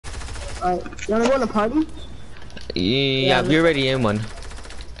Alright, you wanna go on a party? Yeah, we're already in one.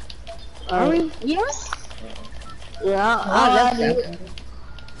 Are we? Yes. Yeah, Oh, I'll add that's you.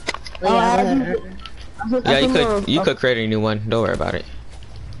 that. I'll add you. Yeah, you could create a new one. Don't worry about it.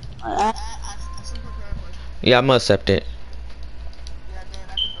 Yeah, I'm gonna accept it.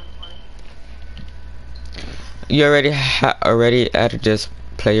 You already added this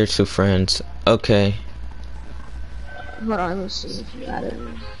player to friends. Okay. Hold on, let me see if you got it.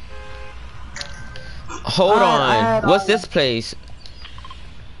 Hold on. What's this place?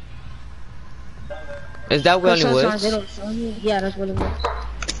 Is that Welling Woods? Yeah, that's what it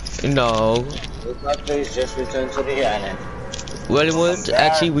was. No. That place just returned to the island. Welling Woods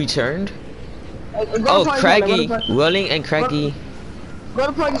actually returned? Oh, Craggy. Welling and Craggy. Go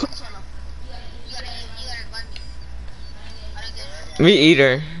to party. Me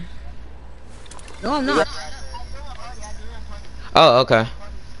either. No, I'm not. Oh, okay.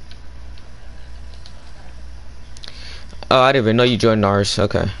 Oh, I didn't even know you joined ours.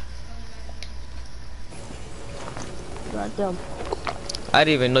 Okay. Goddamn. I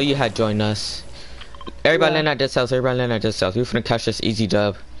didn't even know you had joined us. Everybody land at this house. Everybody land at this house. We're finna catch this easy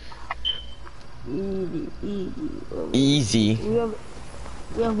dub. Easy.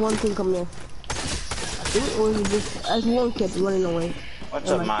 We have one thing coming in. As one kid running away. What's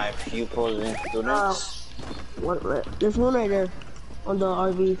up, my pupils and students? There's one right there on the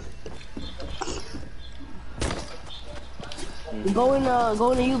RV. Go in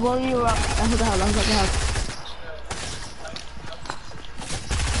your rock. That's the house.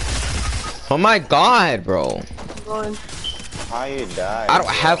 Oh my god, bro. Going. How you die? I don't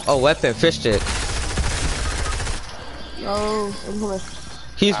have a weapon. Fish stick. No, I'm coming.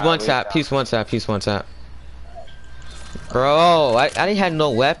 He's one tap. Bro, I didn't have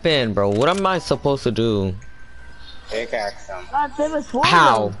no weapon, bro. What am I supposed to do? Pickaxe him. God damn it,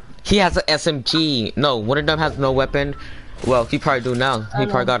 How? He has an SMG. No, one of them has no weapon. Well, he probably do now. He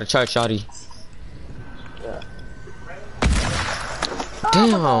probably got a charge shotty. Yeah.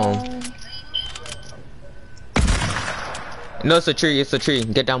 Damn. No, it's a tree.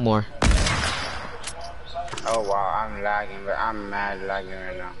 Get down more. Oh wow, I'm lagging, but I'm mad lagging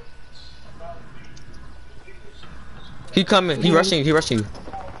right now. He coming. He rushing you.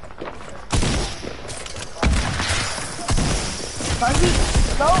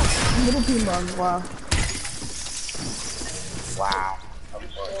 Wow. Wow.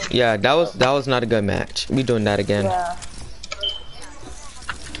 Yeah, that was not a good match. We doing that again. Yeah.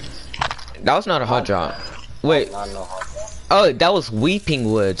 That was not a hot drop. Wait. Oh, that was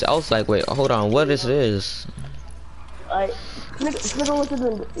Weeping Woods. I was like, wait, hold on. What is this? Alright. I'm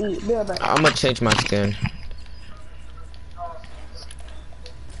gonna change my skin.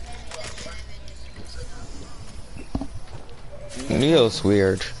 Neo's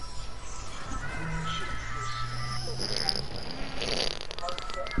weird.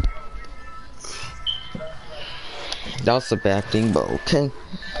 That was a bad thing, but okay.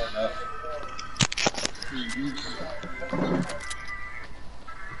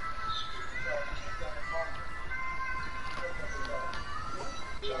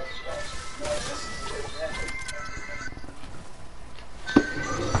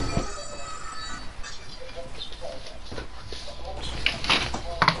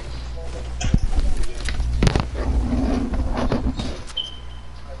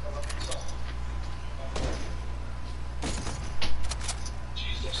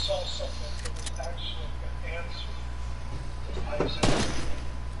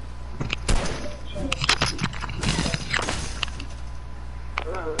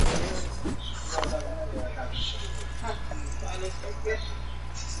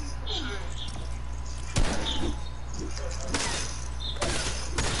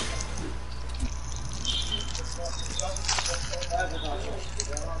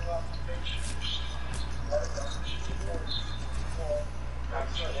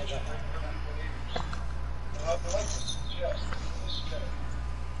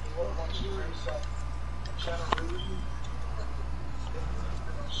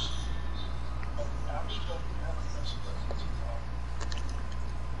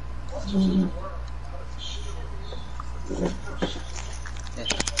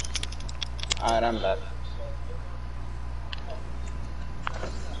 Alright, I'm back.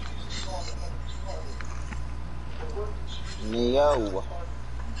 Neo.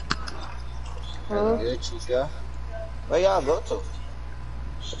 Good, Chica. Where y'all go to?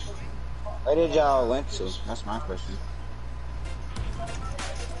 Where did y'all went to? That's my question.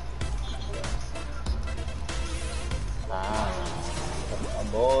 Ah,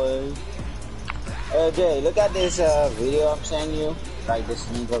 boy. Jay, look at this video I'm sending you. Like this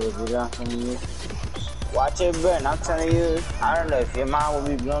sneak of a video I'm telling you. Watch it, bro. And I'm telling you, I don't know if your mind will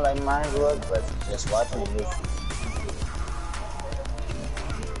be blown like mine was, but just watch it. You'll see.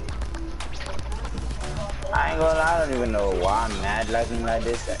 I ain't gonna lie, I don't even know why I'm mad lagging like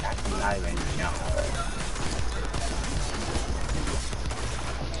this. I cannot even jump.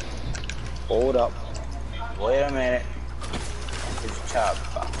 Hold up. Wait a minute. It's chop.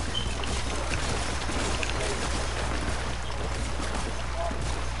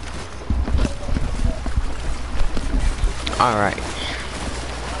 Alright.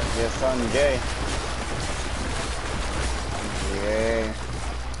 Your son Jay. Yeah.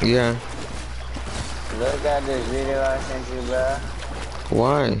 Yeah. Look at this video I sent you, bro.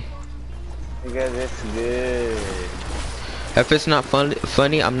 Why? Because it's good. If it's not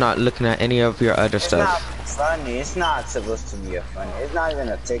funny, I'm not looking at any of your other It's stuff. not funny. It's not supposed to be a funny. It's not even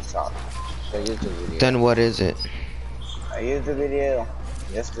a TikTok. It's a YouTube video. Then what is it? A YouTube video.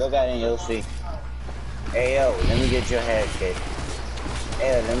 Just look at it and you'll see. Hey yo, let me get your head, kid.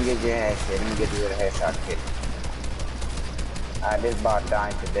 Hey yo, let me get your head, kid. Let me get you a headshot, kid. This bot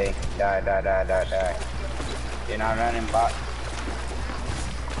dying today. Die. You're not running, bot.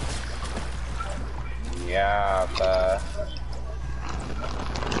 Yeah,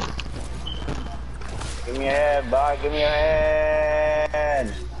 give me your head, bot. Give me your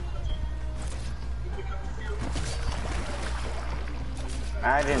head.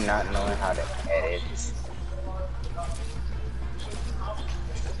 Imagine not knowing how to edit.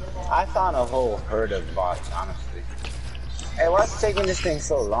 I found a whole herd of bots, honestly. Hey, what's taking this thing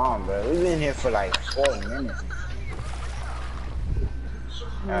so long, bro? We've been here for like 4 minutes.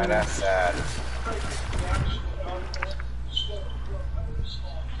 Oh, that's sad.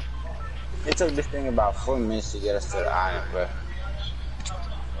 It took this thing about 4 minutes to get us to the island, bro.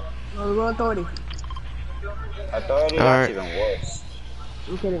 We're going Authority. Authority? Alright. That's even worse.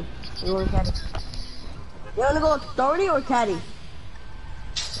 I'm kidding. We're going Caddy. You wanna go Authority or Caddy?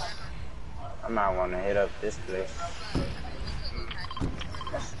 I might want to hit up this place.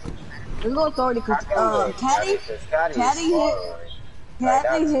 Let's go Authority because Caddy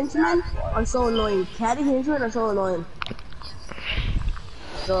henchmen are so annoying. Caddy henchmen are so annoying.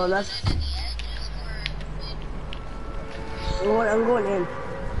 So that's. I'm going in.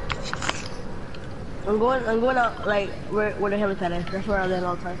 I'm going out like where the helipad is. That's where I land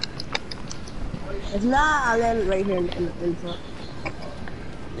all the time. If not, I land right here in front.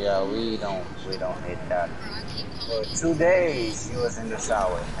 Yeah, we don't hit that. For 2 days, he was in the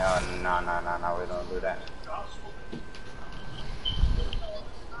shower. No, we don't do that.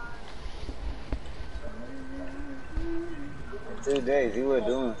 For 2 days, you were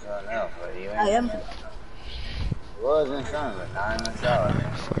doing something else, but you ain't. I am. Wasn't something, but not in the shower.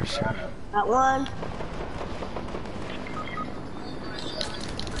 For sure. That one.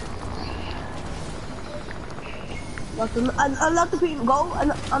 Unlock the pink goal.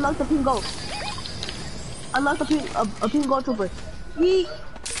 Unlock the pink goal. Unlock the pink a pink goal trooper. Yeet.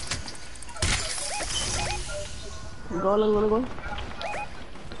 Go.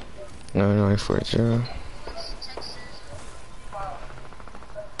 No, for it, yeah.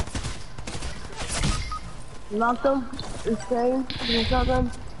 Knock them. Insane. Give me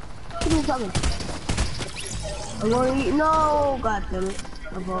something. I'm going to eat. No, god damn it.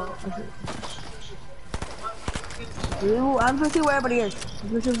 I'm gonna see where everybody is.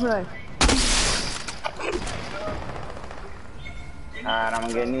 This is right. Alright, I'm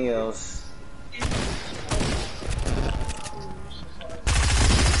gonna get Neos.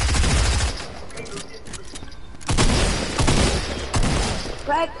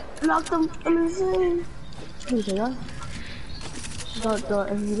 Right, knock them. I'm insane. Can you say that? Don't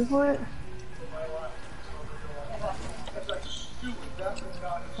SMG for it.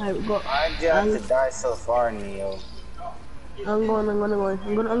 Alright, go. Why'd you have to die so far, Neo? I'm gonna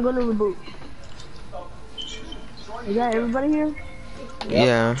reboot. Is that everybody here? Yep,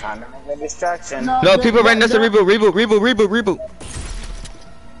 Yeah. trying to make a distraction. No, people right next to reboot.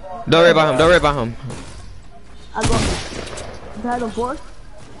 Don't worry about him. I go. Tag him forth.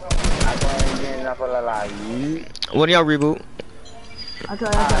 I'm going to get up a la When y'all reboot? I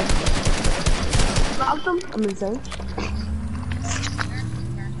try. Knocked him. I'm insane.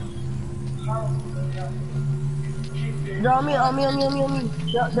 They're on me.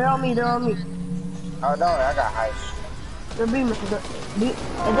 They're on me. Oh, don't worry, I got heist. They're beaming. They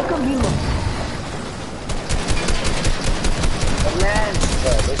come beam us. The man,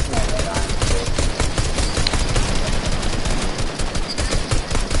 this man is dying.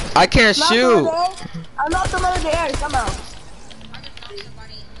 I can't shoot. I knocked them out of the air somehow.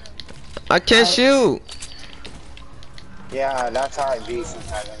 I can't shoot. Yeah, that's how it be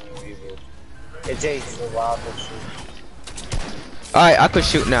sometimes when you reboot. It takes a while to shoot. Alright, I could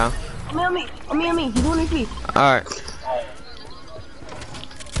shoot now. On me. He's doing his feet. Alright.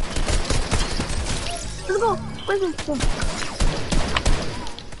 Let's go. Where's this?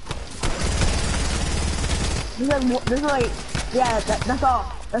 There's like, yeah, that's all.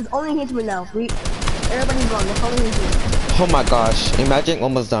 That's only Henchman now. Everybody's gone. That's only Henchman. Oh my gosh, imagine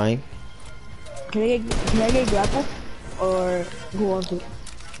almost dying. Can I get grapple? Or who wants it?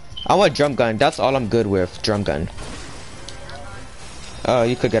 I want drum gun, that's all I'm good with, drum gun. Oh,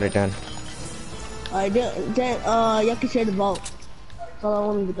 you could get it done. Alright, then, y'all can share the vault. That's all I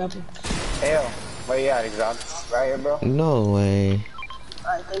want to grapple. Hell, where you at, Exotic? Right here, bro? No way.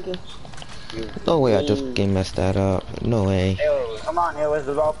 Alright, thank you. No way I just game messed that up. No way. Hell, come on, here, where's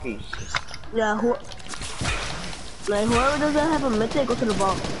the vault key? Yeah, whoever doesn't have a mythic, go to the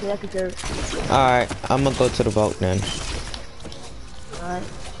vault. Yeah, I can share it. Alright, I'm gonna go to the vault then. Alright.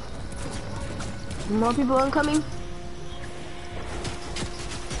 More people incoming?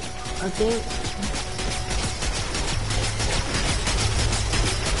 I think.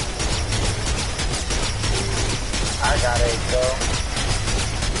 I got it, go.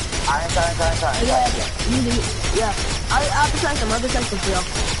 I'm sorry. Yeah. I'll protect them for y'all.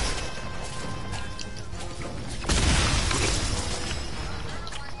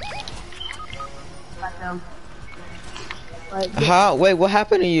 Like, How? Wait, what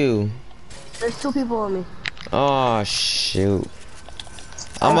happened to you? there's 2 people on me. Oh shoot.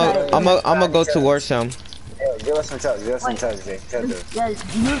 I'm gonna go towards him. Hey, give us some touch, Jay. Yeah,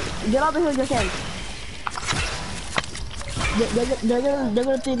 you get over here, just can. They're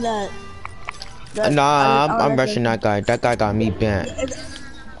gonna think that. Nah, I'm rushing that guy. That guy got me bent.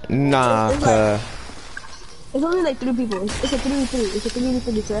 Nah, cuz. It's only like 3 people. It's a 3v3. It's a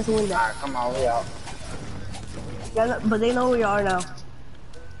 3v3, so that's a win that. Alright, come on, we out. Yeah, but they know where you are now.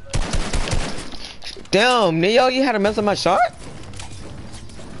 Damn, Neo, you had to mess up my shot?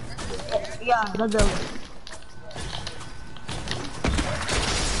 Yeah, that's them.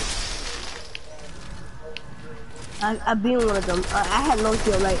 I beat one of them. I had no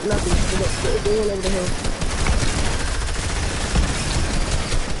shield, like nothing. They went over the hill.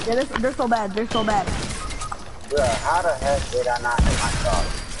 Yeah, they're so bad. They're so bad. Bro, how the heck did I not hit my shot?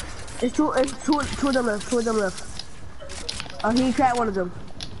 It's two of them left. 2 of them left. He cracked one of them.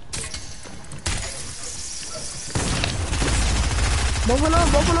 Both of them.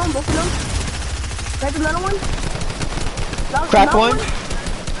 Cracked another one. Crack one.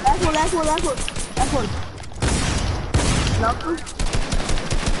 Last one. Knocked him.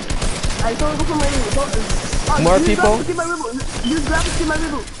 I told him to go for my reboot. More people? Use grab to see my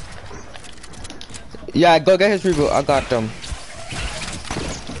reboot. Yeah, go get his reboot. I got them.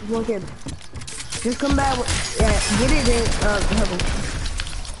 One kid. Just come back. Yeah, get it then. Help him.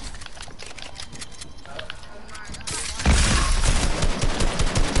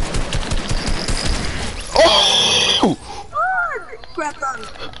 Oh! Crap on.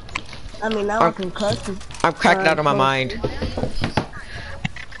 I mean, now I can cuss. I'm cracked out of my mind.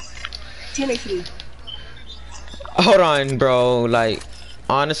 10 HP. Hold on, bro. Like,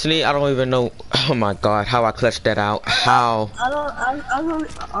 honestly, I don't even know. Oh my god, how I clutched that out. How?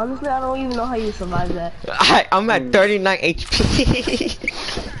 Honestly, I don't even know how you survived that. I'm at 39 HP.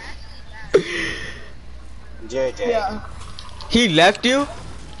 JJ. Yeah. He left you?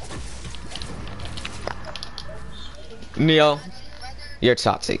 Neo, you're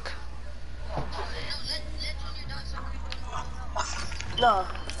toxic. No,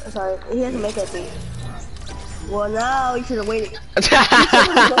 sorry. He has to make that thing. Well, now he should have waited. Can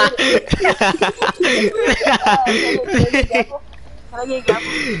I get grapple?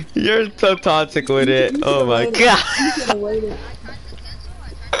 You're so toxic with it. Oh my god.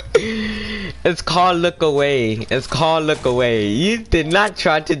 It's called look away. It's called look away. You did not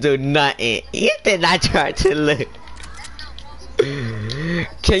try to do nothing. You did not try to look.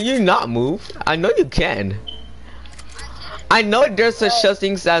 Can you not move? I know you can. I know there's such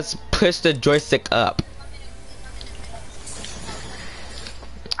things as push the joystick up.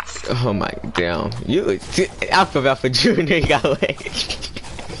 Oh my damn. You Alpha Junior got away.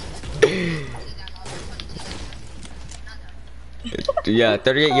 Yeah,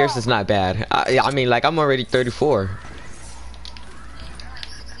 38 years is not bad. I mean, like, I'm already 34.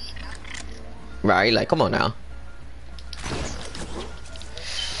 Right? Like, come on now.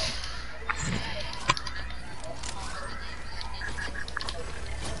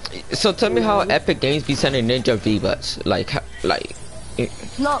 So tell me how Epic Games be sending Ninja V-Bucks? Like.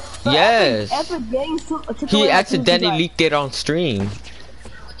 No. Yes. Epic Games took He away accidentally leaked it on stream.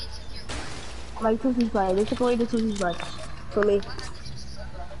 like Tootsie Slide. They took away the Tootsie Slide. for me.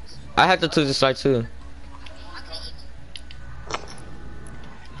 I had to choose this side too.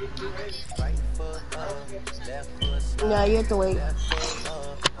 Yeah, you have to wait.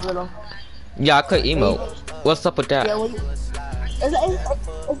 A little. Yeah, I could emote. What's up with that? Yeah,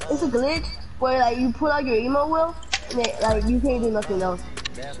 it's a glitch where like you put out your emo wheel and it, like you can't do nothing else.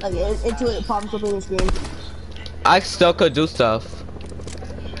 Like until it pops up in the screen. I still could do stuff.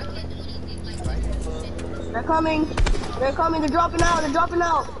 They're coming. They're coming. They're dropping out. They're dropping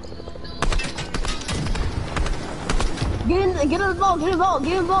out. Get in the vault. Get in the vault.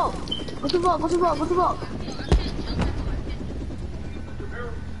 Get in the vault. Go to the vault. Go to the vault. Go to the vault.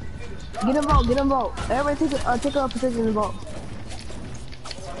 Get in the vault. Get in the vault. Everybody take a position in the vault.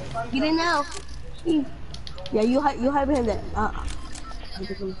 Get in now. Yeah, you hide behind that.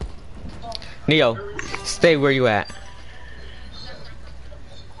 Neo, stay where you at.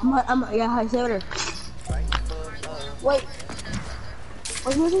 Yeah, hi, stay there. Wait.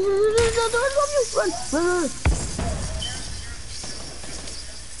 Run.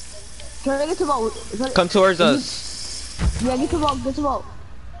 Try to get to the vault. Come towards us. Yeah, get to the vault. Get to the vault.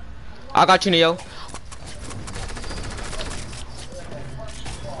 I got you, Neo.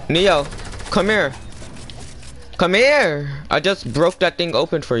 Neo, come here. Come here. I just broke that thing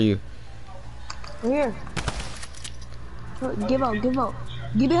open for you. Right here. Give out.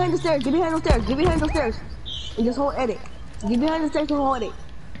 Get behind the stairs. Get behind the stairs. And just hold edit. Get behind the stairs and hold edit.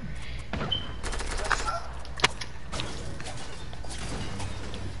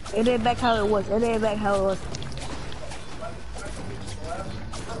 It ain't back how it was.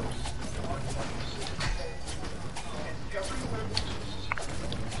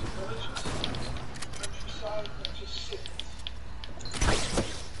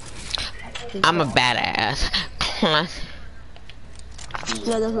 I'm a badass.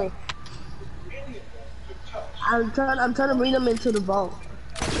 Yeah, that's me. I'm trying to bring them into the vault.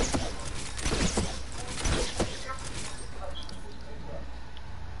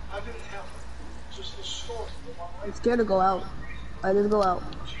 I'm scared to go out. I just go out.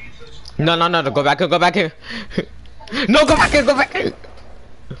 No, go back here. No, go back here. Go.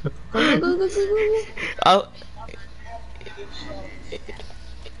 Oh.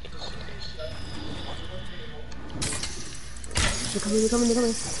 They're coming.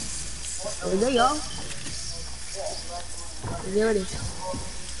 Oh, there y'all. Get ready.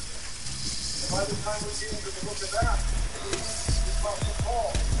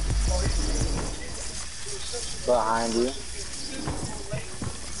 Behind you.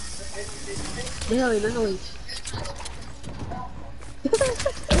 They're going.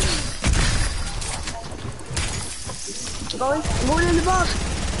 Going in the box.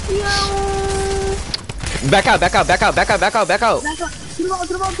 Yo! Back out. Back up. To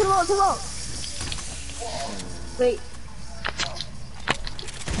the vault. Wait.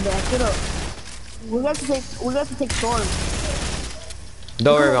 Back it up. We have to take storm.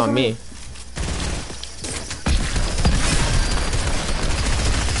 Don't worry about me.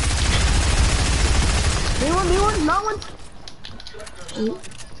 Me one, not one.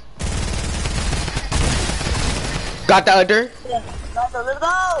 Got the other? Yeah, let's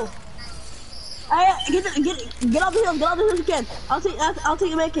go. Get off the hill if you can. I'll take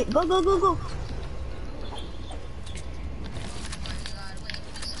your med kit. Go.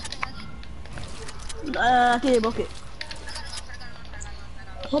 I think they broke it.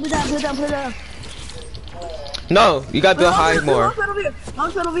 Put it down. No, you gotta build high more.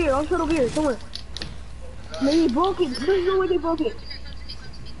 Launch pad over here, somewhere. They broke it. There's no way they broke it.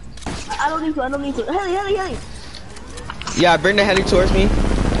 I don't need to. Heli. Yeah, bring the heli towards me.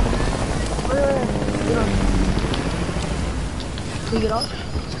 Wait. Get off. Can you get off?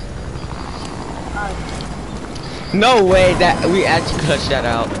 Alright. No way that we actually clutched that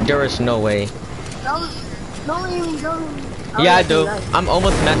out. There is no way. No. Yeah, I do. I'm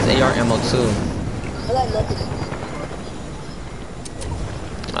almost max AR ammo too. I got nothing.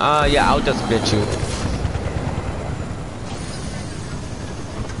 Yeah, I'll just bit you.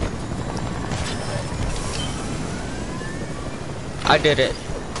 I did it.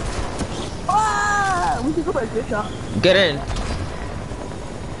 Ah! We can go for a good shot. Get in.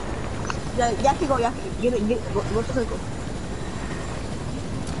 Yeah, Yaki go. Get it. Go to the circle.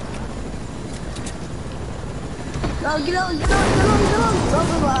 No, get on. Go.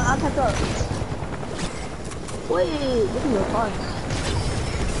 I'll catch up. Wait, this is fun.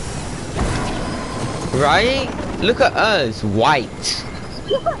 Right? Look at us, white.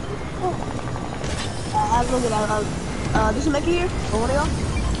 I'm looking at this is Mecca here. Or what are y'all?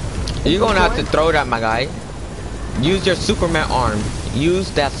 You're gonna have to throw that, my guy. Use your Superman arm. Use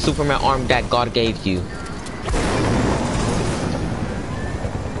that Superman arm that God gave you.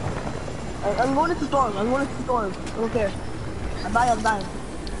 I'm going to storm. I'm going to storm. I don't care. I'm dying.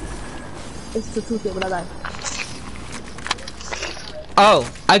 It's the truth, but I die. Oh,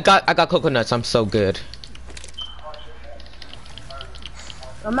 I got coconuts. I'm so good.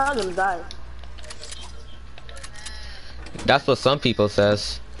 I'm not gonna die. That's what some people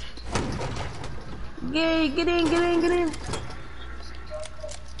says. Get in.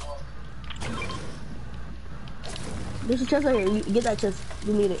 There's a chest right here. You get that chest.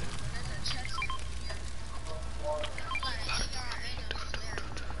 You need it.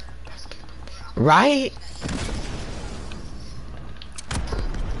 Right?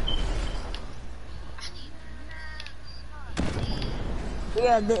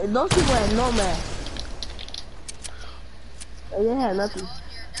 Yeah, those people had no man. They had nothing.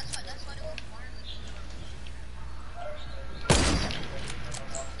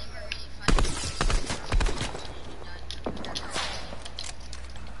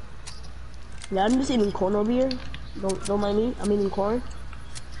 Yeah, I'm just eating corn over here. Don't mind me. I'm eating corn.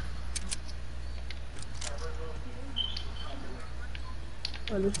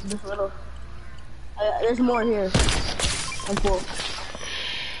 Oh, this little. There's more here. I'm full.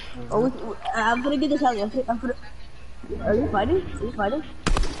 Oh, I'm gonna get this heli. I'm gonna. Are you fighting?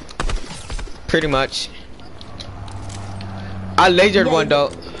 Pretty much. I lasered one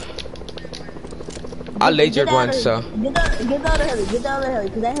though. I lasered one, so. Get down the heli, cause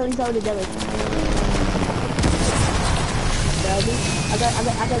that heli's already damaged.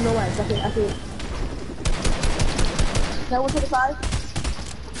 I got no lights. I can. That one to the side.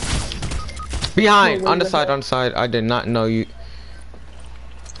 Behind, on the side. I did not know you.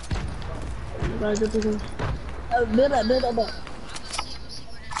 Build that.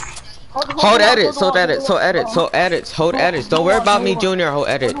 Hold edits. Hold edits. Don't worry about me, Junior. Hold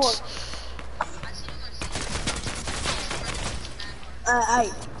edits.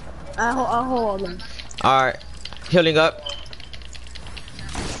 I'll hold on. Alright. Healing up.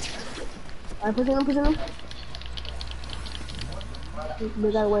 I'm pushing him.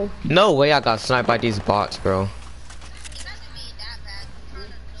 Get that way. No way I got sniped by these bots, bro.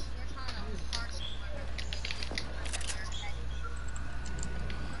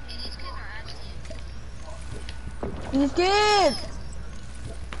 These kids!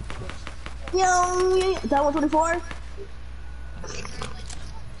 Yo, is that 124?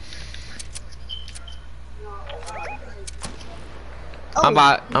 Oh, I'm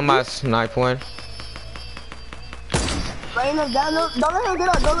about to snipe one. Right enough down, don't let him get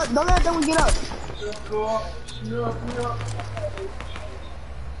up, don't let them get up.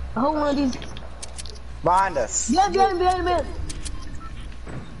 I hope one of these. Behind us. Behind him.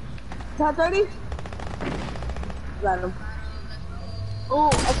 Top 30? Got him. Oh,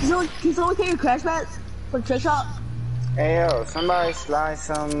 can someone carry crash mats for the trick shot? Hey yo, somebody slide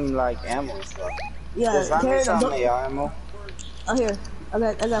some like ammo and stuff. Yeah, just slide me carry some them. ammo. Oh here, I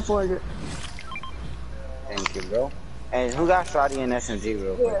got 400. Thank you, bro. And who got shotty and SMG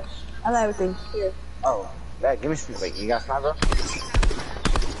real quick? Here, I got everything. Here. Oh, yeah, give me some. Wait, you got sniper?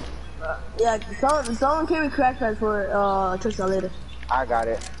 Yeah, someone carry crash mats for trick shot later. I got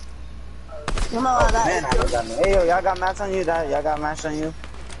it. No, I got Man, I don't got no. Hey yo, y'all got mats on you? Y'all got mats on you?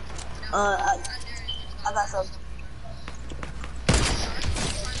 I got some.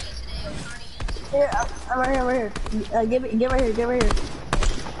 Here, I'm right here. Get right here.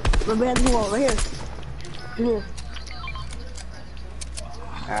 We're behind the wall, right here. Come here.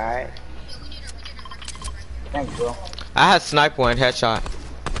 Alright. Thanks, bro. I had snipe one headshot.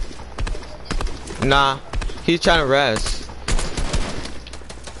 Nah, he's trying to res.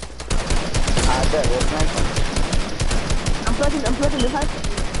 I bet. I'm flicking this side.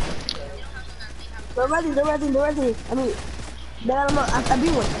 They're resing. I mean, I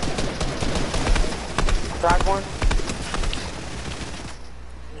beat one. Track one.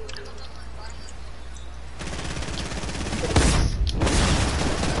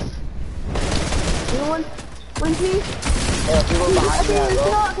 One. What is he? Yeah, people behind me,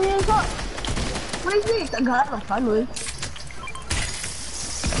 bro. What is he? I got him finally.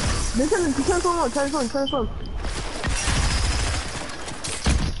 Turn his phone.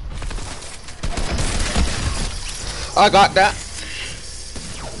 I got that.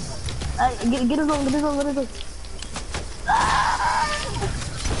 Get his phone.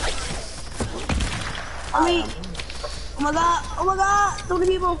 I mean, oh my god, so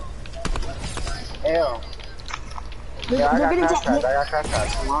many people. Ew. Yeah, I got crash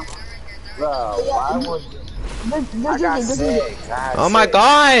pads, come on. Bro, why would you? I got 6. Oh my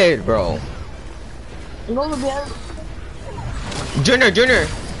god, bro. Junior.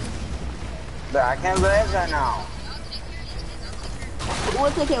 But I can't believe that now.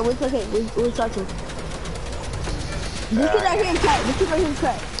 We'll take it. We'll take it. We'll start to. This kid right here in crack. This kid right here in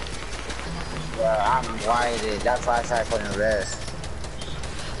crack. Yeah, I'm whited. That's why I started putting rest.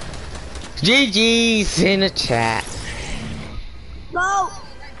 GG's in the chat. No.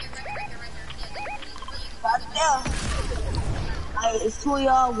 Goddamn. Alright, it's 2 of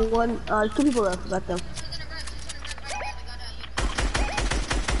y'all, 2 people left. Got them.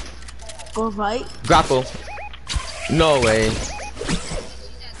 Go right. Grapple. No way.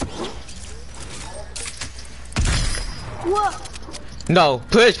 What? No.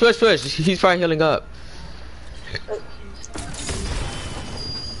 Push. He's probably healing up.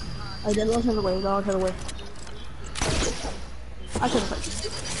 I did not turn away. Don't turn away. I turn away.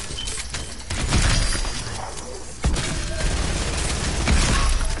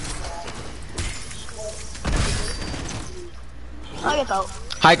 I get out.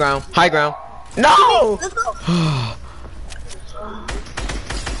 High ground. No! Let's go.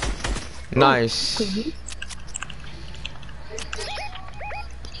 Nice.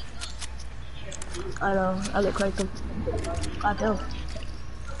 I know. I get cracked. I know.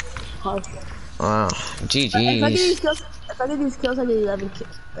 Wow. If I get GG's. these kills, I get 11.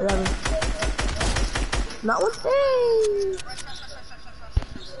 Not one thing.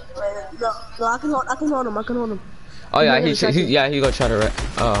 Wait, no, I can hold him. Oh yeah, he gonna try to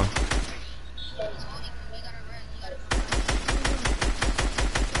oh.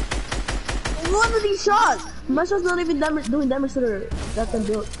 One of these shots. My shot's not even doing damage to that thing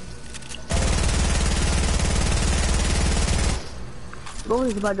built. Go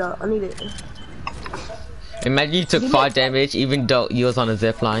is about job. I need it. Imagine you took 5 damage even though you was on a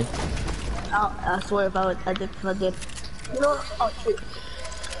zip line. I swear if I did. You know what? Oh shit.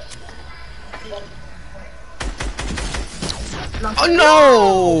 Oh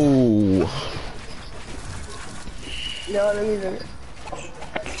no! No, the reason.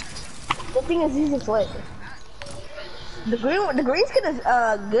 The thing is, he's just like the green skin is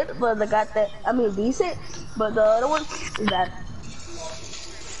good, but the got that decent, but the other one is bad.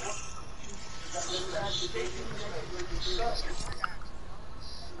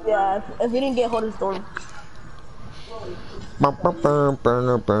 Yeah, if you didn't get hold of storm.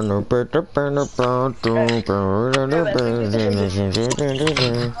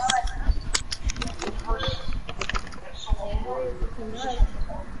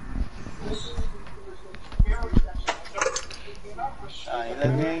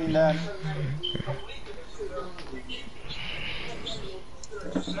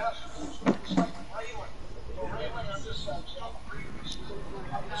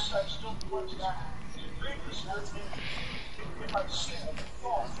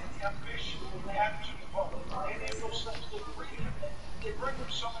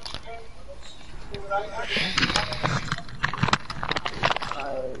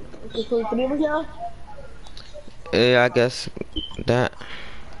 Yeah, I guess that.